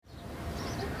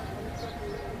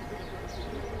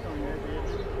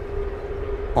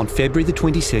On February the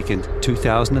 22nd,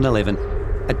 2011,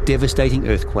 a devastating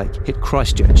earthquake hit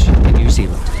Christchurch in New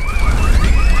Zealand.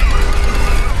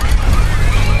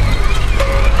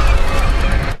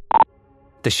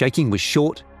 The shaking was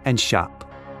short and sharp.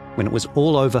 When it was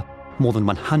all over, more than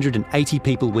 180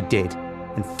 people were dead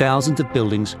and thousands of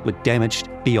buildings were damaged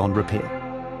beyond repair.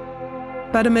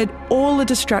 But amid all the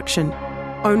destruction,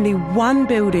 only one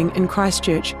building in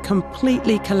Christchurch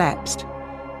completely collapsed.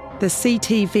 The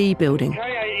CTV building.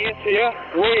 KAS here.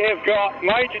 We have got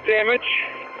major damage.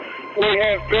 We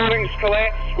have buildings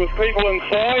collapsed with people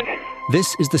inside.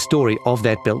 This is the story of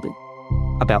that building.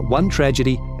 About one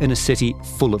tragedy in a city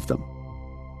full of them.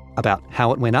 About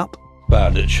how it went up.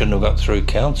 But it shouldn't have got through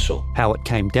council. How it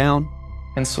came down.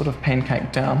 And sort of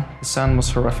pancaked down. The sound was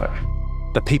horrific.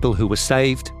 The people who were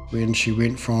saved. When she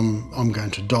went from I'm going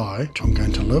to die to I'm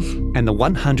going to live. And the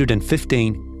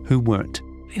 115 who weren't.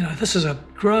 You know, this is a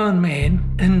grown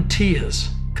man in tears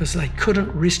because they couldn't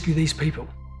rescue these people.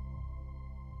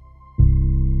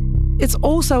 It's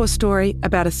also a story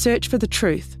about a search for the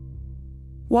truth.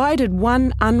 Why did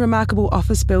one unremarkable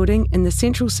office building in the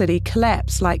central city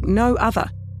collapse like no other?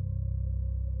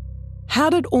 How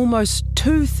did almost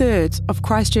 2/3 of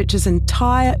Christchurch's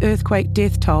entire earthquake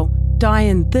death toll die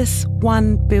in this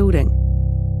one building?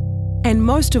 And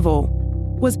most of all,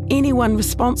 was anyone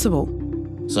responsible?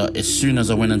 So as soon as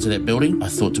I went into that building, I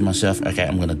thought to myself, okay,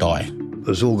 I'm going to die. It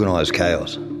was organised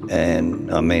chaos, and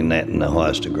I mean that in the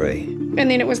highest degree. And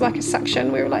then it was like a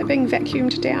suction. We were like being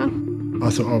vacuumed down. I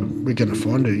thought, oh, we're going to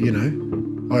find her, you know.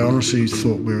 I honestly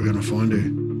thought we were going to find her.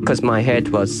 Because my head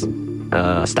was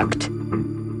stuck.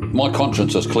 My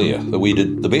conscience is clear that we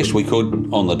did the best we could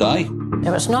on the day.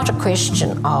 It was not a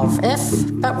question of if,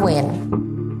 but when.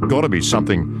 Got to be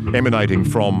something emanating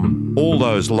from all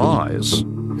those lies.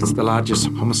 It's the largest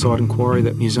homicide inquiry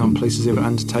that New Zealand Police has ever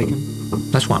undertaken.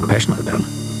 That's why I'm passionate about it.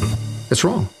 It's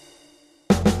wrong.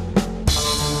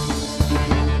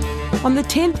 On the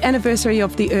 10th anniversary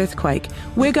of the earthquake,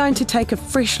 we're going to take a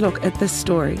fresh look at this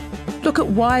story. Look at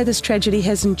why this tragedy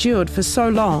has endured for so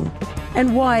long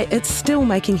and why it's still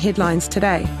making headlines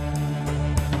today.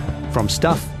 From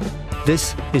Stuff,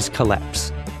 this is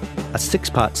Collapse, a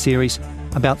 6-part series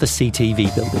about the CTV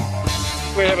building.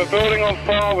 We have a building on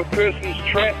fire with persons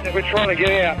trapped that we're trying to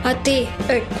get out. At the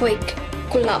earthquake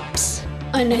collapse,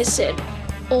 and I said,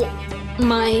 oh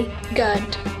my God.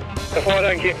 If I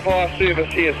don't get fire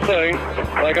service here soon,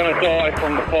 they're going to die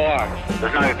from the fire.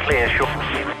 There's no clear shot.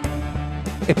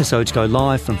 Episodes go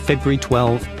live from February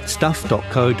 12,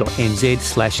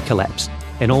 stuff.co.nz/collapse,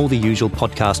 and all the usual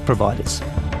podcast providers.